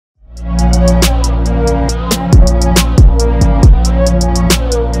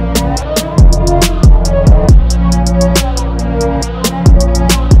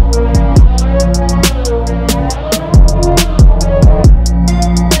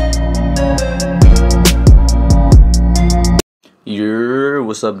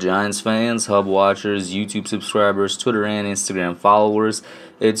what's up, Giants fans, Hub watchers, YouTube subscribers, Twitter and Instagram followers?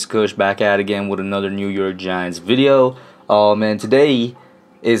 It's Kush back at it again with another New York Giants video. And today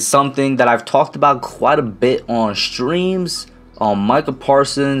is something that I've talked about quite a bit on streams, on Micah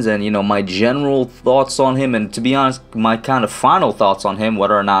Parsons, and my general thoughts on him, and to be honest, my kind of final thoughts on him,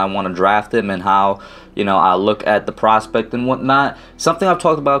 whether or not I want to draft him and how I look at the prospect and whatnot. Something I've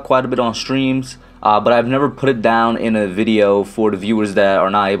talked about quite a bit on streams. But I've never put it down in a video for the viewers that are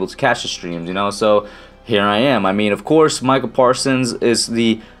not able to catch the streams, so here I am. I mean, of course, Micah Parsons is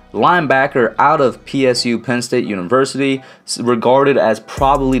the linebacker out of PSU, Penn State University, regarded as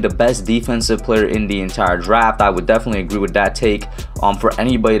probably the best defensive player in the entire draft. I would definitely agree with that take. For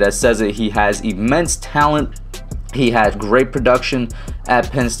anybody that says it, he has immense talent. He had great production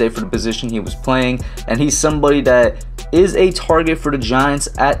at Penn State for the position he was playing, and he's somebody that is a target for the Giants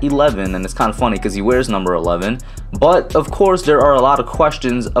at 11, and it's kind of funny because he wears number 11. But of course, there are a lot of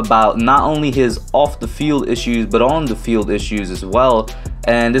questions about not only his off the field issues but on the field issues as well,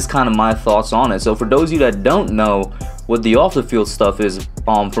 and this is kind of my thoughts on it. So for those of you that don't know what the off the field stuff is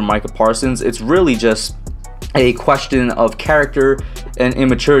for Micah Parsons, it's really just a question of character and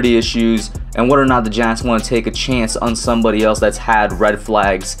immaturity issues, and whether or not the Giants want to take a chance on somebody else that's had red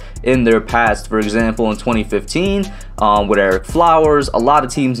flags in their past. For example, in 2015 with Eric Flowers, a lot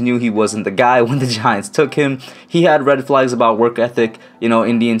of teams knew he wasn't the guy when the Giants took him. He had red flags about work ethic,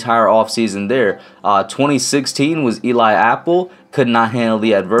 in the entire offseason there. 2016 was Eli Apple, could not handle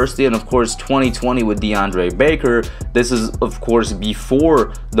the adversity, and of course 2020 with DeAndre Baker. This is of course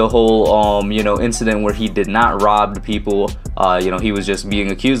before the whole incident where he did not rob the people. He was just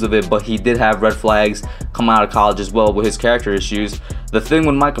being accused of it, but he did have red flags come out of college as well with his character issues. The thing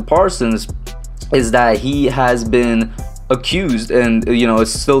with Micah Parsons is that he has been accused, and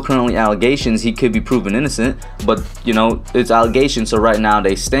it's still currently allegations. He could be proven innocent, but it's allegations, so right now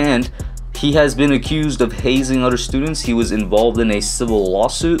they stand. He has been accused of hazing other students. He was involved in a civil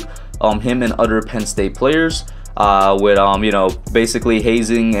lawsuit, him and other Penn State players, with basically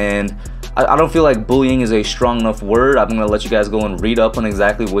hazing, and I don't feel like bullying is a strong enough word. I'm gonna let you guys go and read up on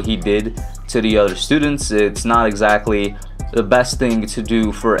exactly what he did to the other students. It's not exactly the best thing to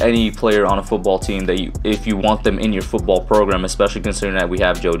do for any player on a football team if you want them in your football program, especially considering that we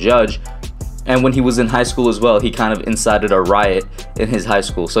have Joe Judge. And when he was in high school as well, he kind of incited a riot in his high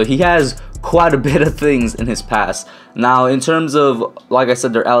school. So he has quite a bit of things in his past. Now, in terms of, like I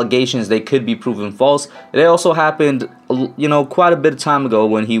said, their allegations, they could be proven false. They also happened, quite a bit of time ago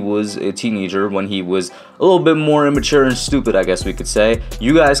when he was a teenager, when he was a little bit more immature and stupid, I guess we could say.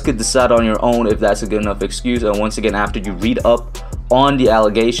 You guys could decide on your own if that's a good enough excuse. And once again, after you read up on the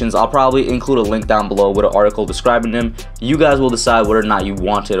allegations, I'll probably include a link down below with an article describing them. You guys will decide whether or not you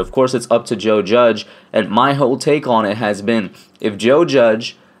want it. Of course, it's up to Joe Judge, and my whole take on it has been, if Joe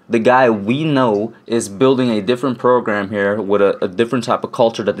Judge, the guy we know, is building a different program here with a different type of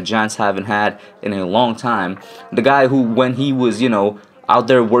culture that the Giants haven't had in a long time, the guy who, when he was, out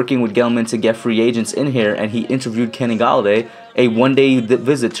there working with Gelman to get free agents in here, and he interviewed Kenny Golladay, a one-day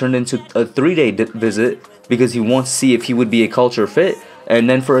visit turned into a 3-day visit because he wants to see if he would be a culture fit. And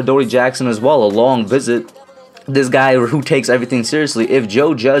then for Adoree Jackson as well, a long visit. This guy who takes everything seriously, if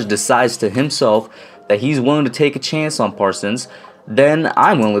Joe Judge decides to himself that he's willing to take a chance on Parsons, then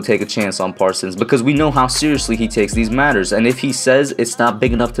I'm willing to take a chance on Parsons, because we know how seriously he takes these matters. And if he says it's not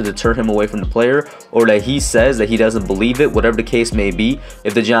big enough to deter him away from the player, or that he says that he doesn't believe it, whatever the case may be,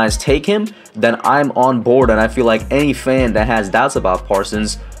 if the Giants take him, then I'm on board. And I feel like any fan that has doubts about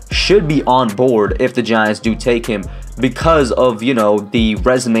Parsons should be on board if the Giants do take him, because of the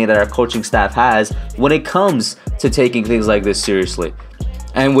resume that our coaching staff has when it comes to taking things like this seriously.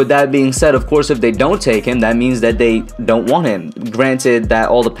 And with that being said, of course, if they don't take him, that means that they don't want him. Granted, that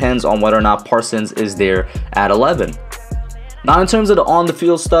all depends on whether or not Parsons is there at 11. Now, in terms of the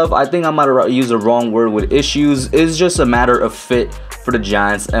on-the-field stuff, I think I might have used the wrong word with issues. It's just a matter of fit for the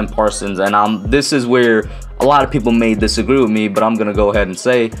Giants and Parsons. And this is where a lot of people may disagree with me, but I'm going to go ahead and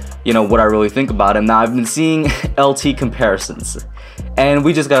say, what I really think about him. Now, I've been seeing LT comparisons, and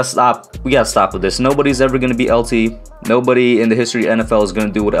we just got to stop. We got to stop with this. Nobody's ever going to be LT. Nobody in the history of NFL is going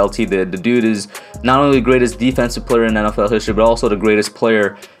to do what LT did. The dude is not only the greatest defensive player in NFL history, but also the greatest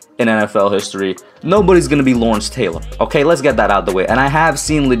player in NFL history. Nobody's going to be Lawrence Taylor. Okay, let's get that out of the way. And I have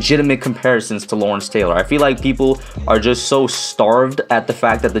seen legitimate comparisons to Lawrence Taylor. I feel like people are just so starved at the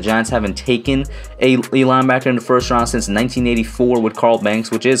fact that the Giants haven't taken a linebacker in the first round since 1984 with Carl Banks,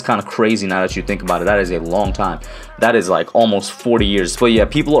 which is kind of crazy now that you think about it. That is a long time. That is like almost 40 years. But yeah,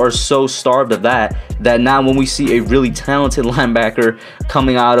 people are so starved of that now when we see a really talented linebacker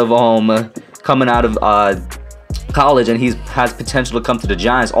coming out of college and he has potential to come to the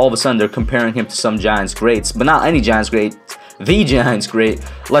Giants, all of a sudden they're comparing him to some Giants greats, but not any Giants great, the Giants great.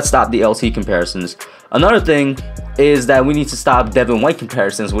 Let's stop the LT comparisons. Another thing is that we need to stop Devin White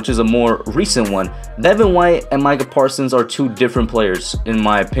comparisons, which is a more recent one. Devin White and Micah Parsons are two different players, in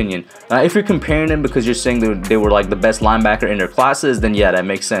my opinion. If you're comparing them because you're saying they were like the best linebacker in their classes, then yeah, that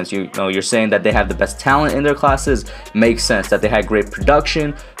makes sense. You know, you're saying that they have the best talent in their classes, makes sense. That they had great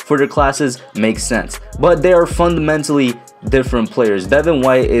production for their classes, makes sense. But they are fundamentally different players. Devin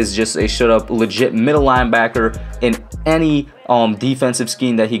White is just a straight up legit middle linebacker in any defensive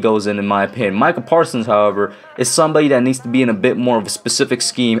scheme that he goes in my opinion. Micah Parsons, however, is somebody that needs to be in a bit more of a specific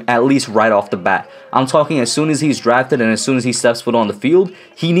scheme, at least right off the bat. I'm talking as soon as he's drafted and as soon as he steps foot on the field,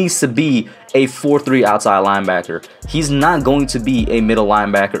 he needs to be a 4-3 outside linebacker. He's not going to be a middle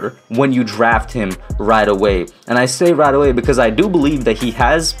linebacker when you draft him right away. And I say right away because I do believe that he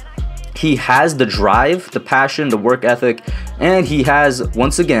has the drive, the passion, the work ethic, and he has,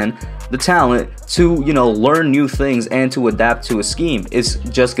 once again, the talent to, you know, learn new things and to adapt to a scheme. It's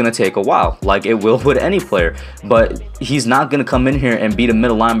just gonna take a while, like it will with any player. But he's not gonna come in here and be the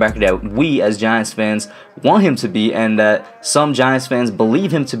middle linebacker that we as Giants fans want him to be and that some Giants fans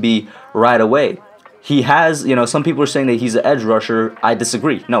believe him to be right away. He has, you know, some people are saying that he's an edge rusher. I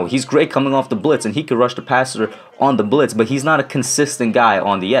disagree. No, he's great coming off the blitz and he could rush the passer on the blitz, but he's not a consistent guy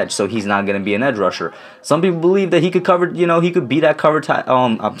on the edge, so he's not going to be an edge rusher. Some people believe that he could cover, you know, he could be that cover tight,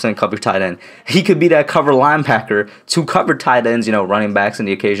 I'm saying cover tight end. He could be that cover linebacker to cover tight ends, you know, running backs and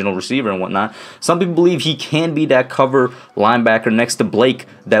the occasional receiver and whatnot. Some people believe he can be that cover linebacker next to Blake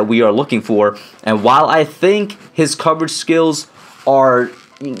that we are looking for. And while I think his coverage skills are,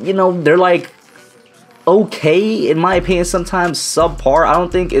 you know, they're like okay, in my opinion, sometimes subpar. I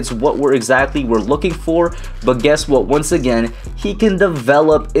don't think it's what we're looking for, but guess what? Once again, he can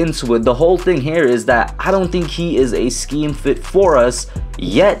develop into it. The whole thing here is that I don't think he is a scheme fit for us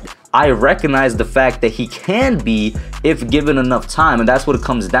yet. I recognize the fact that he can be if given enough time, and that's what it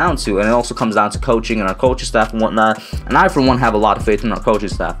comes down to. And it also comes down to coaching and our coaching staff and whatnot. And I, for one, have a lot of faith in our coaching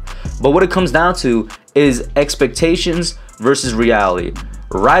staff. But what it comes down to is expectations versus reality.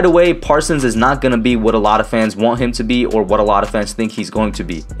 Right away, Parsons is not going to be what a lot of fans want him to be or what a lot of fans think he's going to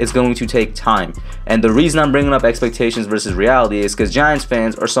be. It's going to take time. And the reason I'm bringing up expectations versus reality is because Giants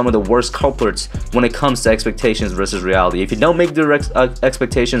fans are some of the worst culprits when it comes to expectations versus reality. If you don't make their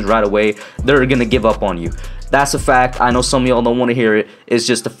expectations right away, they're going to give up on you. That's a fact. I know some of y'all don't want to hear it. It's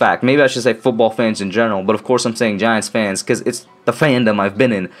just a fact. Maybe I should say football fans in general, but of course I'm saying Giants fans because it's the fandom I've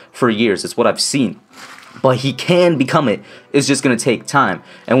been in for years. It's what I've seen. But he can become it. It's just going to take time.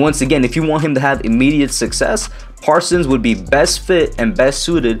 And once again, if you want him to have immediate success, Parsons would be best fit and best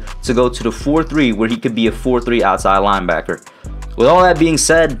suited to go to the 4-3 where he could be a 4-3 outside linebacker. With all that being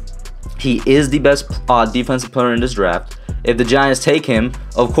said, he is the best defensive player in this draft. If the Giants take him,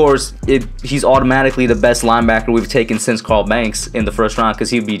 of course, he's automatically the best linebacker we've taken since Carl Banks in the first round because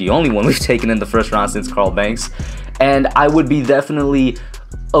he'd be the only one we've taken in the first round since Carl Banks. And I would be definitely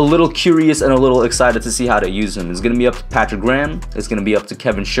a little curious and a little excited to see how they use him. It's going to be up to Patrick Graham. It's going to be up to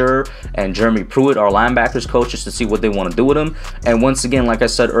Kevin Sherr and Jeremy Pruitt, our linebackers coaches, to see what they want to do with him. And once again, like I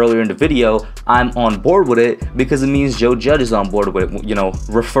said earlier in the video, I'm on board with it because it means Joe Judge is on board with it, you know,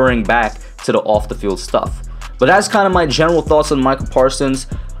 referring back to the off-the-field stuff. But that's kind of my general thoughts on Micah Parsons.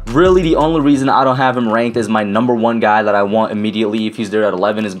 Really, the only reason I don't have him ranked as my #1 guy that I want immediately if he's there at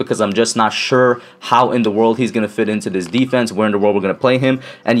 11 is because I'm just not sure how in the world he's going to fit into this defense, where in the world we're going to play him.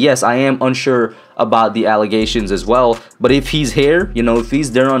 And yes, I am unsure about the allegations as well. But if he's here, you know, if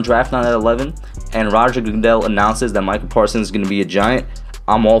he's there on draft night at 11 and Roger Goodell announces that Micah Parsons is going to be a Giant,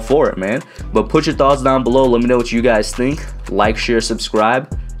 I'm all for it, man. But put your thoughts down below. Let me know what you guys think. Like, share,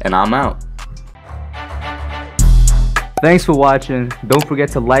 subscribe, and I'm out. Thanks for watching. Don't forget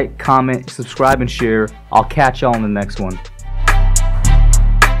to like, comment, subscribe, and share. I'll catch y'all in the next one.